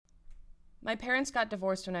My parents got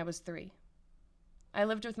divorced when I was 3. I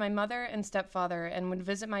lived with my mother and stepfather and would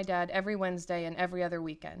visit my dad every Wednesday and every other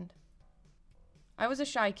weekend. I was a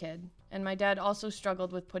shy kid, and my dad also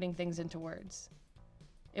struggled with putting things into words.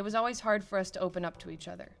 It was always hard for us to open up to each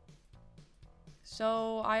other.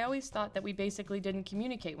 So I always thought that we basically didn't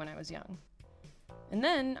communicate when I was young. And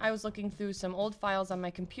then I was looking through some old files on my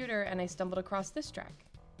computer and I stumbled across this track.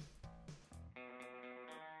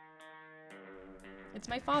 It's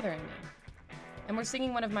my father and me. And we're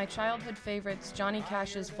singing one of my childhood favorites, Johnny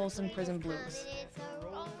Cash's Folsom Prison Blues.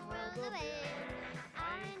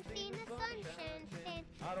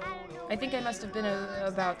 I think I must have been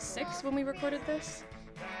about 6 when we recorded this.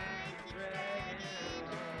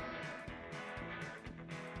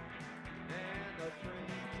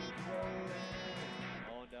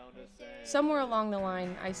 Somewhere along the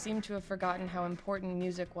line, I seem to have forgotten how important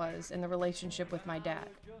music was in the relationship with my dad.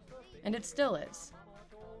 And it still is.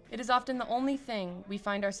 It is often the only thing we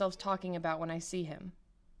find ourselves talking about when I see him.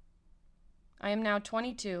 I am now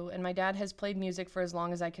 22, and my dad has played music for as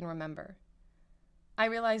long as I can remember. I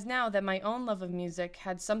realize now that my own love of music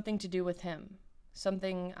had something to do with him,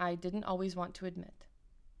 something I didn't always want to admit.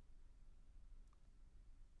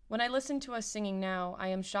 When I listen to us singing now, I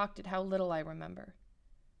am shocked at how little I remember.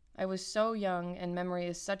 I was so young, and memory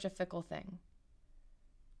is such a fickle thing.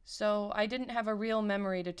 So I didn't have a real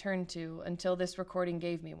memory to turn to until this recording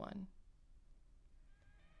gave me one.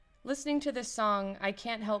 Listening to this song, I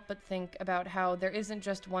can't help but think about how there isn't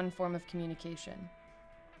just one form of communication.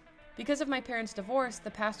 Because of my parents' divorce,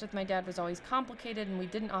 the past with my dad was always complicated and we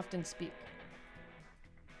didn't often speak.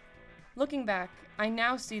 Looking back, I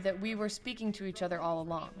now see that we were speaking to each other all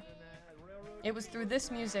along. It was through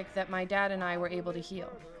this music that my dad and I were able to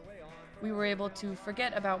heal. We were able to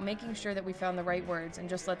forget about making sure that we found the right words and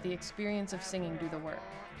just let the experience of singing do the work.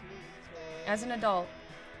 As an adult,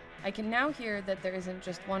 I can now hear that there isn't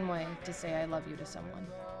just one way to say I love you to someone.